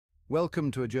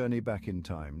Welcome to a journey back in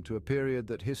time, to a period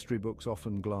that history books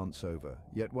often glance over,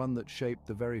 yet one that shaped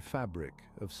the very fabric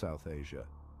of South Asia.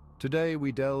 Today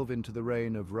we delve into the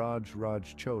reign of Raj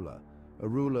Chola, a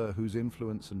ruler whose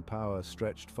influence and power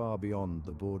stretched far beyond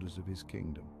the borders of his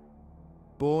kingdom.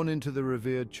 Born into the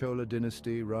revered Chola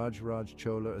dynasty, Raj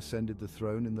Chola ascended the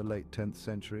throne in the late 10th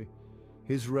century.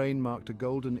 His reign marked a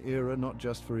golden era not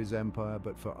just for his empire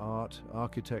but for art,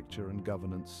 architecture and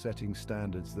governance, setting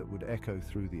standards that would echo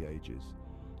through the ages.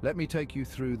 Let me take you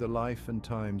through the life and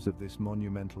times of this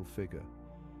monumental figure.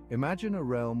 Imagine a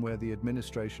realm where the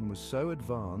administration was so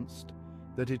advanced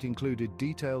that it included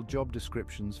detailed job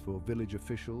descriptions for village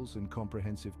officials and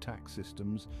comprehensive tax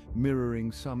systems,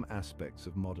 mirroring some aspects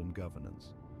of modern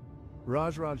governance.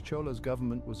 Raj Chola's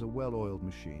government was a well-oiled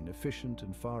machine, efficient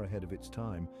and far ahead of its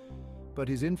time. But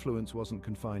his influence wasn't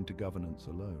confined to governance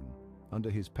alone. Under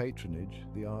his patronage,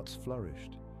 the arts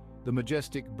flourished. The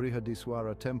majestic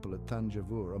Brihadiswara temple at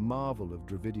Thanjavur, a marvel of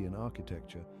Dravidian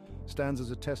architecture, stands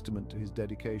as a testament to his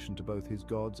dedication to both his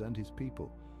gods and his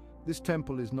people. This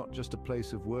temple is not just a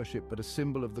place of worship, but a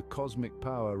symbol of the cosmic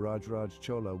power Raj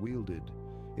Chola wielded.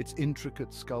 Its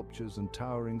intricate sculptures and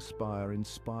towering spire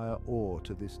inspire awe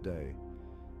to this day.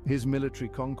 His military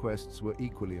conquests were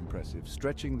equally impressive.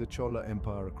 Stretching the Chola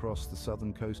Empire across the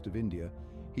southern coast of India,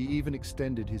 he even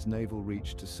extended his naval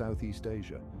reach to Southeast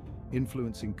Asia,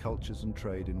 influencing cultures and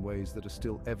trade in ways that are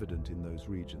still evident in those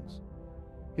regions.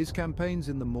 His campaigns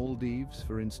in the Maldives,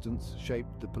 for instance,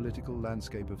 shaped the political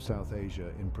landscape of South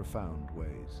Asia in profound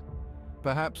ways.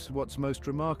 Perhaps what's most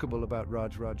remarkable about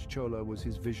Raj Chola was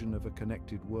his vision of a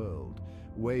connected world,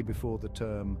 way before the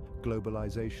term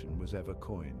globalization was ever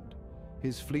coined.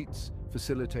 His fleets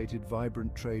facilitated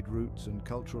vibrant trade routes and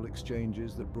cultural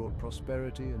exchanges that brought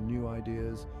prosperity and new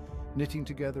ideas, knitting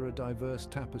together a diverse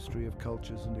tapestry of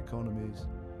cultures and economies.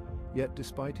 Yet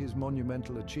despite his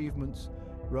monumental achievements,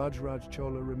 Raj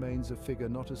Chola remains a figure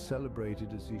not as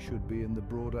celebrated as he should be in the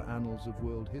broader annals of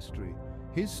world history.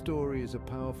 His story is a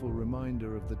powerful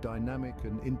reminder of the dynamic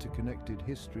and interconnected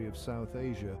history of South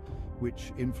Asia,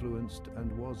 which influenced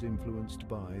and was influenced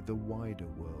by the wider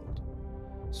world.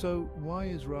 So why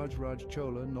is Raj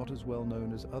Chola not as well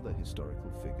known as other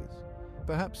historical figures?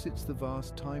 Perhaps it's the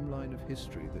vast timeline of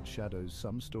history that shadows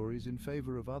some stories in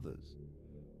favor of others.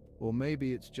 Or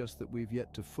maybe it's just that we've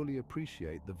yet to fully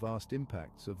appreciate the vast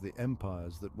impacts of the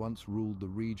empires that once ruled the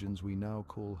regions we now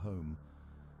call home.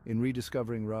 In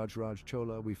rediscovering Raj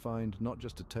Chola, we find not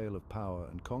just a tale of power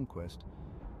and conquest,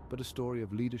 but a story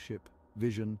of leadership,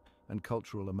 vision, and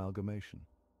cultural amalgamation.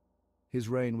 His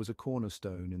reign was a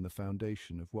cornerstone in the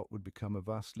foundation of what would become a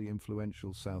vastly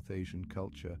influential South Asian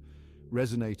culture,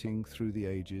 resonating through the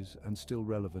ages and still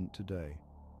relevant today.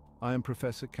 I am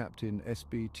Professor Captain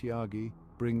S.B. Tyagi,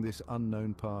 bring this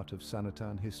unknown part of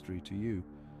Sanatan history to you.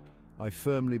 I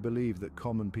firmly believe that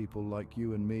common people like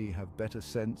you and me have better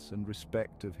sense and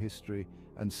respect of history,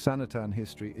 and Sanatan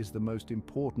history is the most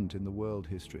important in the world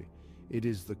history. It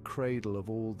is the cradle of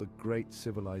all the great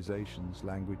civilizations,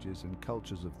 languages, and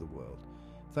cultures of the world.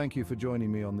 Thank you for joining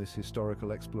me on this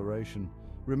historical exploration.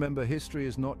 Remember, history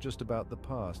is not just about the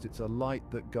past, it's a light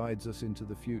that guides us into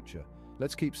the future.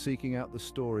 Let's keep seeking out the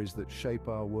stories that shape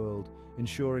our world,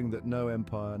 ensuring that no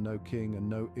empire, no king, and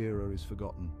no era is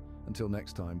forgotten. Until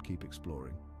next time, keep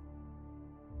exploring.